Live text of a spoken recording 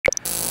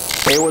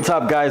Hey, what's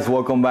up guys?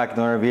 Welcome back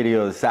to another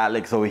video. It's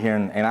Alex over here,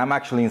 and I'm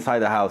actually inside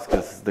the house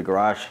because the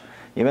garage,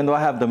 even though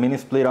I have the mini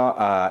split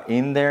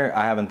in there,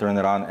 I haven't turned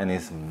it on, and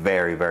it's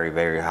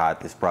very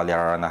hot. It's probably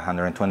around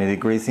 120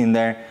 degrees in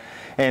there.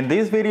 And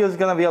this video is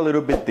gonna be a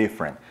little bit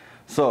different.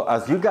 So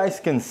as you guys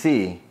can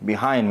see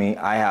behind me,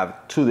 I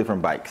have two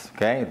different bikes,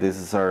 okay? This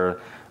is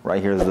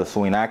right here is the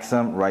Schwinn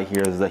Axum, right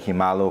here is the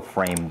Shimano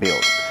frame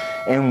build.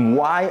 And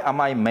why am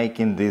I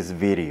making this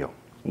video?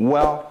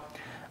 Well,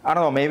 I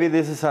don't know, maybe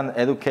this is an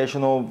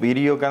educational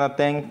video kind of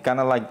thing, kind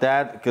of like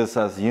that, because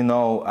as you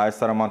know, I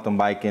started mountain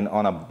biking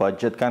on a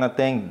budget kind of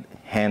thing,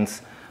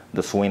 hence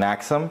the Schwinn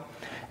Axum,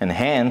 and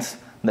hence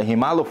the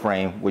Shimano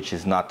frame, which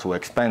is not too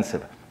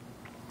expensive.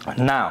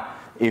 Now,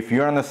 if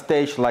you're on a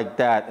stage like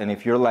that, and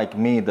if you're like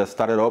me that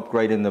started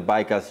upgrading the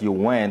bike as you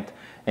went,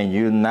 and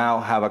you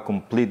now have a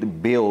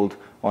complete build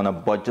on a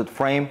budget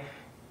frame,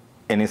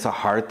 and it's a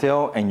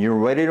hardtail, and you're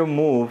ready to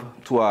move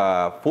to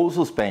a full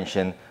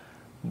suspension,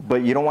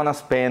 but you don't want to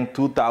spend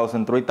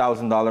 $2,000,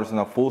 $3,000 on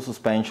a full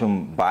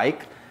suspension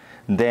bike,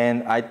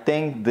 then I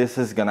think this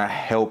is gonna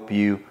help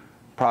you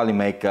probably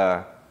make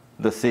a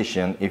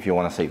decision if you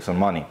want to save some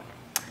money.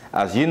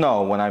 As you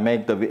know, when I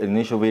made the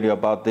initial video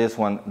about this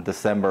one,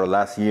 December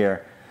last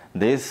year,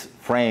 this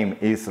frame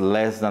is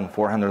less than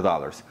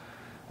 $400.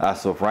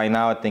 So right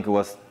now, I think it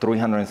was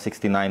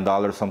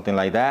 $369, something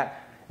like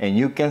that. And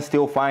you can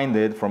still find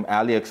it from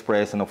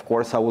AliExpress, and of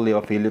course I will leave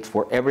affiliates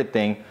for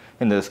everything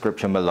in the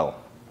description below.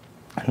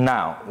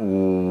 Now,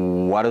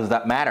 what does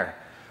that matter?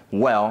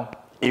 Well,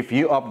 if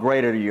you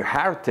upgraded your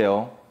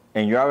hardtail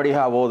and you already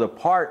have all the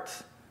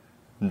parts,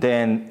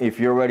 then if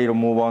you're ready to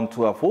move on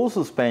to a full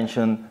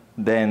suspension,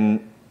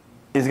 then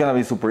it's gonna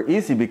be super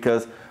easy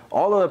because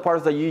all of the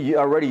parts that you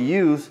already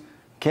use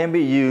can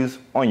be used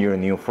on your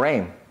new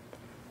frame.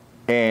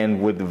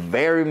 And with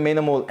very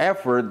minimal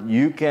effort,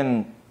 you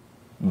can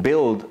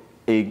build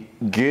a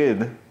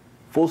good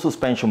full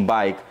suspension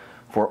bike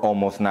for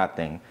almost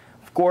nothing.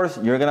 Of course,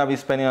 you're gonna be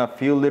spending a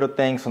few little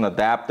things on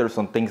adapters,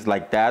 on things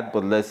like that,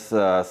 but let's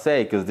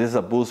say, because this is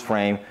a boost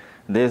frame,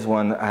 this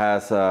one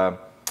has a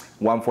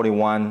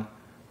 141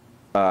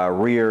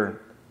 rear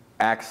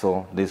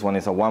axle, this one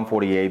is a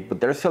 148, but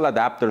there's still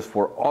adapters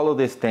for all of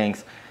these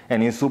things,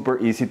 and it's super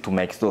easy to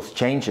make those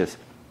changes.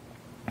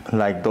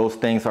 Like those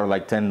things are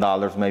like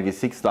 $10, maybe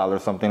 $6,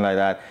 something like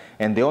that,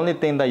 and the only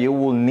thing that you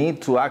will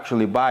need to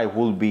actually buy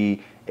will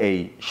be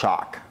a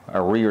shock,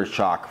 a rear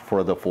shock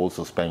for the full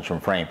suspension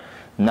frame.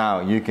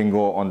 Now you can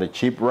go on the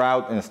cheap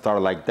route and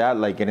start like that,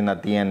 like getting a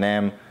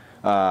D&M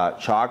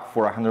shock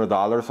for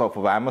 $100 off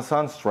of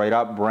Amazon, straight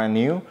up brand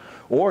new.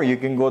 Or you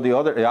can go the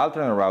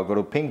alternate route, go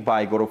to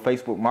Pinkbike, go to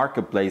Facebook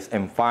Marketplace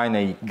and find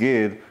a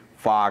good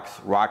Fox,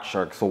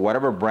 RockShark, so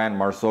whatever brand,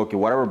 Marzocchi,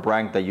 whatever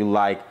brand that you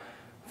like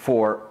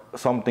for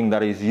something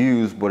that is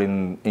used but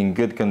in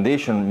good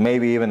condition,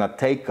 maybe even a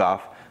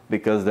takeoff,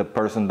 because the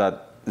person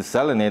that is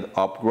selling it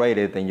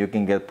upgraded, and you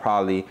can get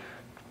probably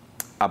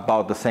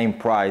about the same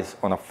price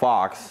on a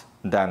Fox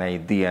than a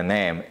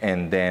D&M,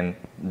 and then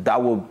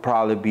that will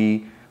probably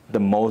be the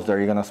most that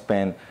you're gonna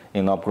spend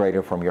in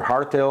upgrading from your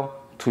hardtail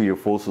to your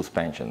full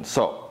suspension.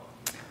 So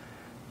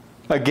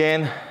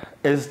again,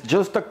 it's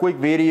just a quick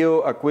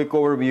video, a quick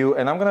overview,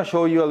 and I'm gonna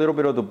show you a little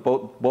bit of the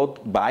both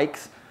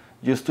bikes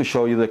just to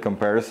show you the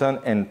comparison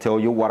and tell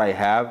you what I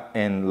have.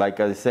 And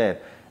like I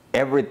said,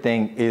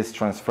 everything is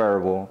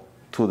transferable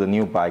to the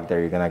new bike that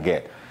you're gonna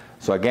get.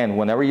 So again,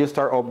 whenever you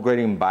start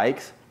upgrading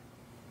bikes,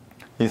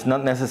 it's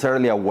not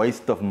necessarily a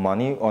waste of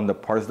money on the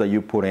parts that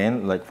you put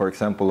in, like for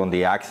example on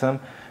the Axum,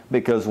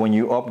 because when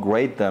you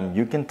upgrade them,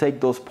 you can take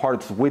those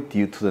parts with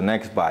you to the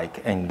next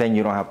bike, and then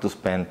you don't have to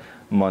spend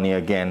money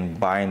again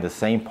buying the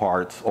same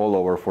parts all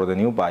over for the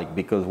new bike,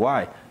 because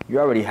why? You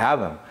already have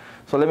them.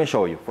 So let me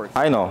show you.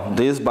 I know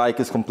this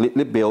bike is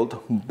completely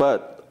built,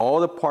 but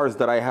all the parts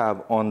that I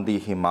have on the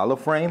Shimano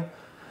frame,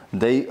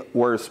 they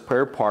were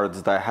spare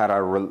parts that I had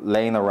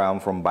laying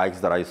around from bikes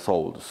that I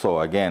sold.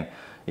 So again,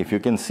 if you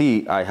can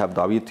see, I have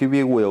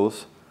WTB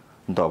wheels.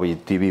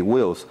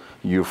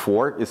 Your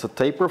fork is a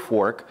taper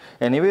fork,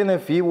 and even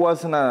if it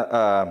wasn't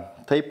a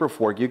taper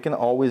fork, you can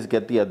always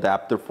get the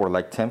adapter for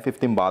like $10,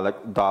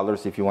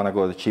 $15 if you want to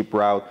go the cheap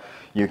route.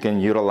 You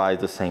can utilize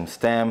the same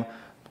stem,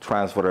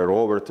 transfer it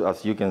over to,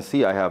 as you can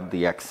see, I have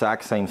the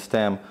exact same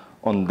stem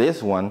on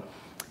this one,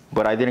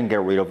 but I didn't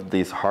get rid of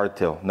this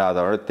hardtail. Now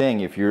the other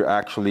thing, if you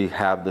actually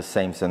have the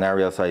same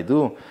scenario as I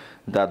do,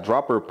 that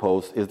dropper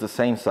post is the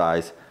same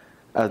size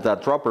as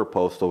that dropper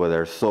post over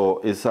there, so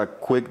it's a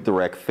quick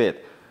direct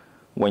fit.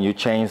 When you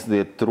change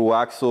the through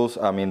axles,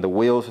 I mean the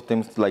wheels,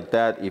 things like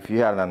that, if you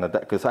have an adapter,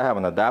 because I have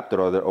an adapter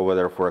over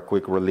there for a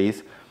quick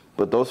release,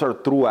 but those are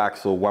through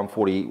axle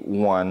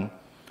 141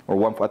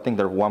 or I think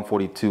they're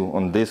 142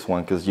 on this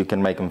one, because you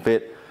can make them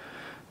fit.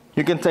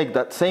 You can take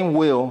that same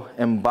wheel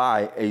and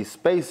buy a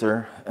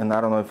spacer, and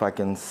I don't know if I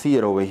can see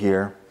it over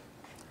here,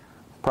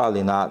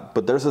 probably not,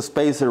 but there's a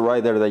spacer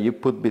right there that you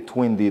put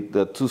between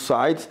the two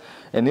sides,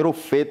 and it'll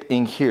fit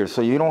in here,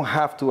 so you don't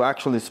have to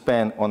actually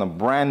spend on a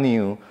brand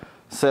new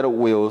set of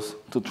wheels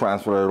to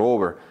transfer it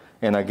over.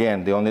 And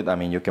again, I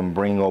mean, you can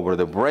bring over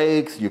the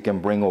brakes, you can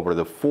bring over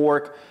the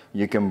fork,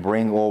 you can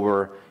bring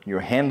over your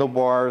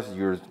handlebars,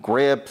 your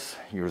grips,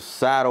 your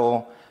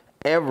saddle,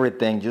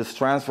 everything. Just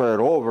transfer it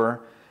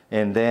over,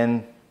 and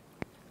then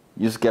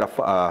you just get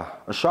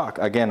a shock.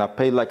 Again, I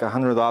paid like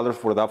 $100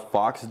 for that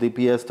Fox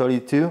DPS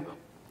 32,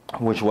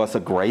 which was a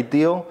great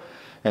deal.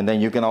 And then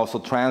you can also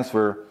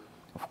transfer,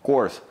 of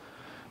course,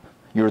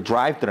 your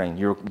drivetrain,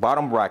 your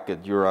bottom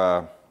bracket,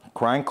 your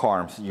crank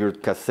arms, your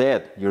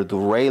cassette, your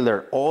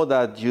derailleur, all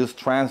that just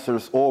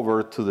transfers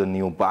over to the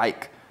new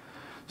bike.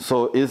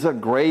 So it's a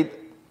great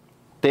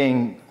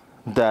thing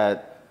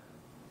that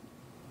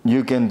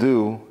you can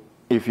do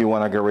if you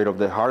want to get rid of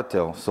the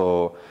hardtail.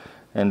 So,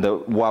 and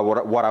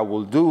what I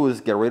will do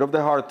is get rid of the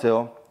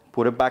hardtail,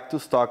 put it back to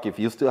stock if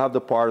you still have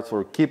the parts,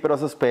 or keep it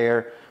as a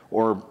spare,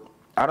 or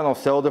I don't know,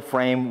 sell the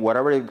frame,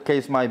 whatever the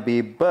case might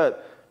be.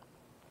 But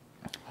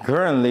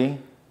currently,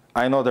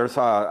 I know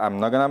I'm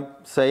not gonna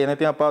say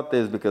anything about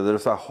this because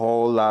there's a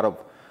whole lot of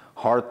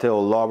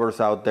hardtail lovers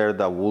out there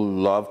that would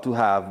love to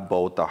have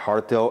both a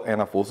hardtail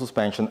and a full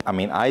suspension. I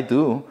mean, I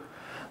do.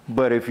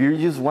 But if you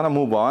just want to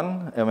move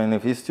on, I mean,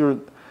 if you're still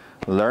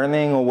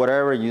learning or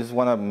whatever, you just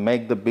want to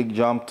make the big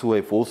jump to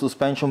a full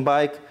suspension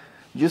bike,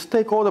 just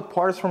take all the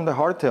parts from the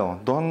hardtail.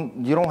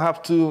 You don't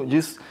have to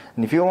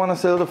and if you want to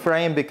sell the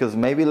frame because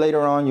maybe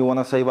later on you want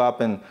to save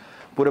up and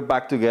put it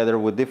back together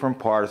with different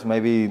parts,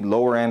 maybe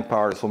lower end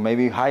parts or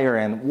maybe higher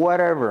end,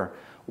 whatever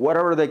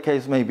the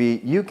case may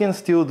be, you can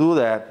still do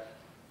that,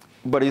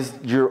 but it's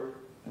your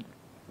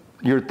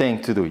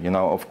thing to do, you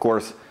know. Of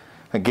course,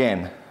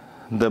 again,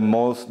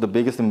 the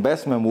biggest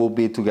investment will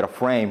be to get a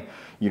frame.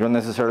 You don't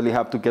necessarily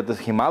have to get the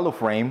Shimano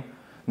frame.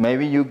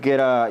 Maybe you get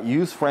a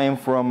used frame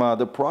from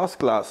the Pros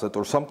Closet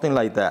or something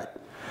like that.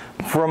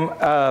 From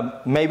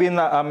maybe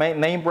a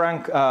name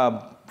brand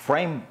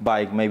frame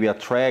bike, maybe a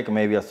Trek,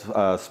 maybe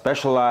a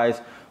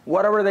Specialized,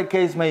 whatever the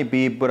case may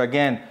be. But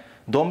again,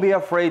 don't be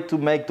afraid to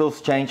make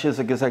those changes,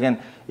 because again,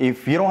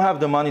 if you don't have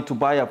the money to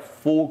buy a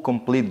full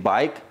complete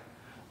bike,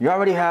 you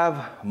already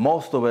have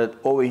most of it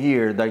over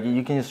here that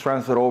you can just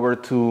transfer over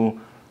to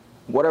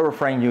whatever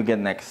frame you get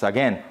next.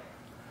 Again,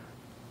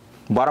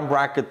 bottom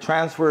bracket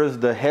transfers,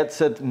 the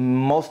headset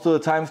most of the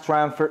times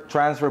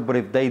transfer, but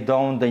if they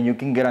don't, then you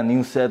can get a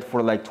new set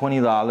for like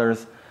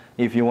 $20.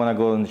 If you want to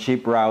go on the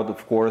cheap route,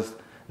 of course,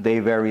 they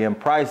vary in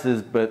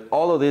prices, but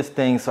all of these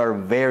things are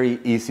very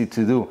easy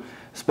to do,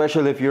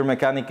 especially if you're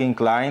mechanic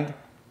inclined.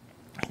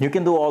 You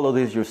can do all of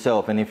this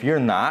yourself, and if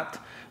you're not,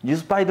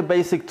 just buy the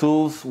basic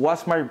tools,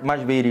 watch my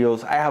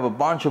videos. I have a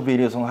bunch of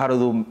videos on how to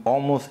do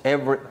almost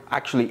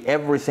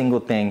every single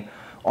thing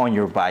on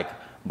your bike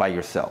by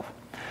yourself.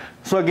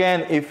 So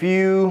again, if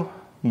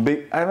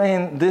I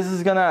mean, this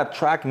is gonna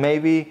attract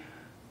maybe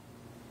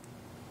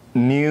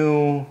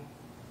new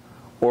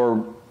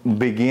or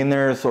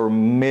beginners or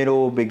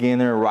middle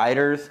beginner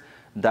riders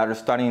that are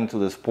starting into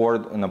the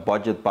sport on a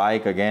budget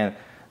bike. Again,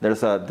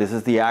 this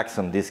is the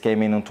Axum. This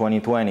came in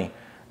 2020.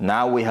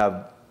 Now we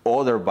have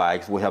other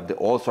bikes. We have the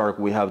Ozark,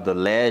 we have the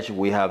Ledge,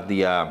 we have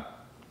the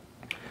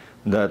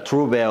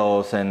True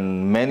Bells,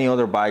 and many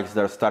other bikes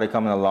that started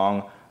coming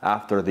along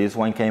after this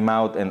one came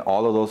out, and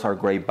all of those are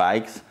great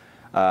bikes.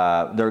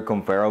 They're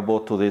comparable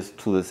to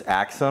this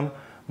Axum.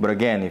 But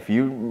again, if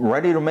you're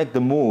ready to make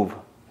the move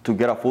to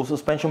get a full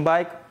suspension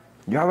bike,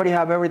 you already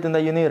have everything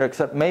that you need,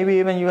 except maybe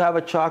even you have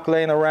a chock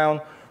laying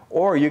around,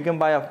 or you can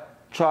buy a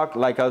chock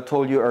like I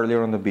told you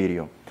earlier in the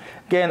video.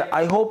 Again,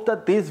 I hope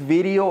that this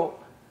video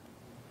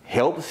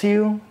helps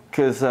you,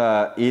 because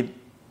it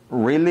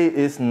really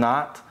is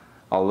not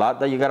a lot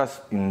that you gotta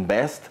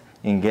invest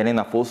in getting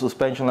a full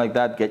suspension like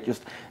that.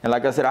 And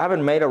like I said, I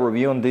haven't made a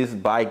review on this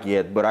bike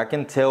yet, but I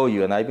can tell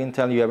you, and I've been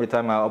telling you every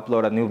time I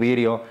upload a new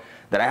video,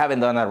 that I haven't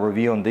done a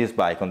review on this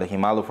bike, on the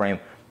Shimano frame.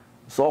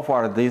 So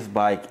far, this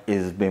bike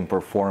has been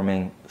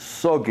performing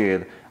so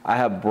good. I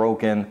have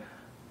broken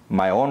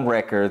my own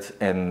records,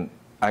 and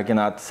I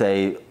cannot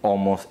say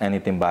almost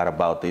anything bad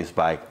about this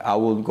bike. I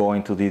will go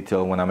into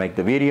detail when I make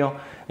the video.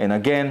 And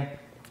again,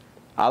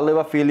 I'll leave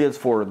affiliates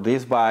for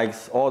these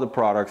bikes, all the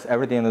products,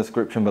 everything in the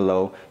description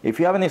below. If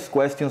you have any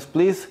questions,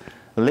 please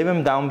leave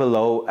them down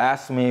below.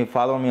 Ask me,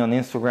 follow me on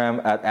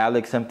Instagram at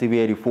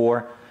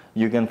alexmtb84.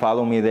 You can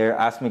follow me there,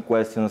 ask me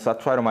questions. I'll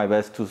try to my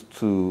best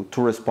to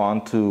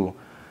respond to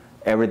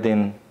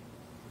everything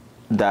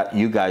that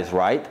you guys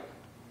write.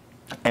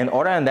 And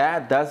other than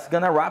that, that's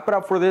gonna wrap it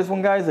up for this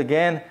one, guys.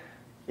 Again,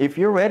 if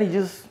you're ready,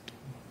 just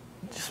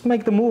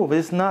make the move.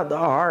 It's not that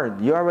hard.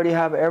 You already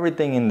have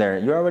everything in there.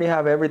 You already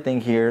have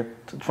everything here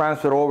to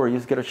transfer over. You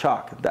just get a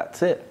shock.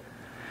 That's it.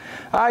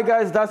 All right,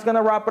 guys, that's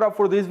gonna wrap it up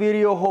for this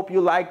video. Hope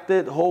you liked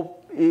it.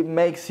 Hope it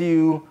makes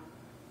you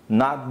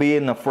not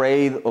being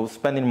afraid of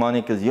spending money,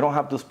 because you don't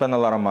have to spend a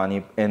lot of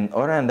money. And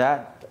other than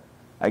that,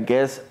 I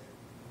guess,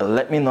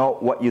 let me know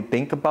what you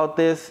think about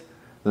this.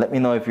 Let me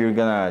know if you're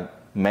gonna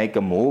make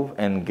a move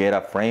and get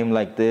a frame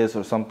like this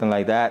or something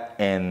like that.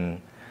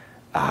 And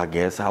I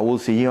guess I will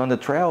see you on the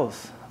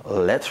trails.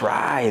 Let's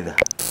ride.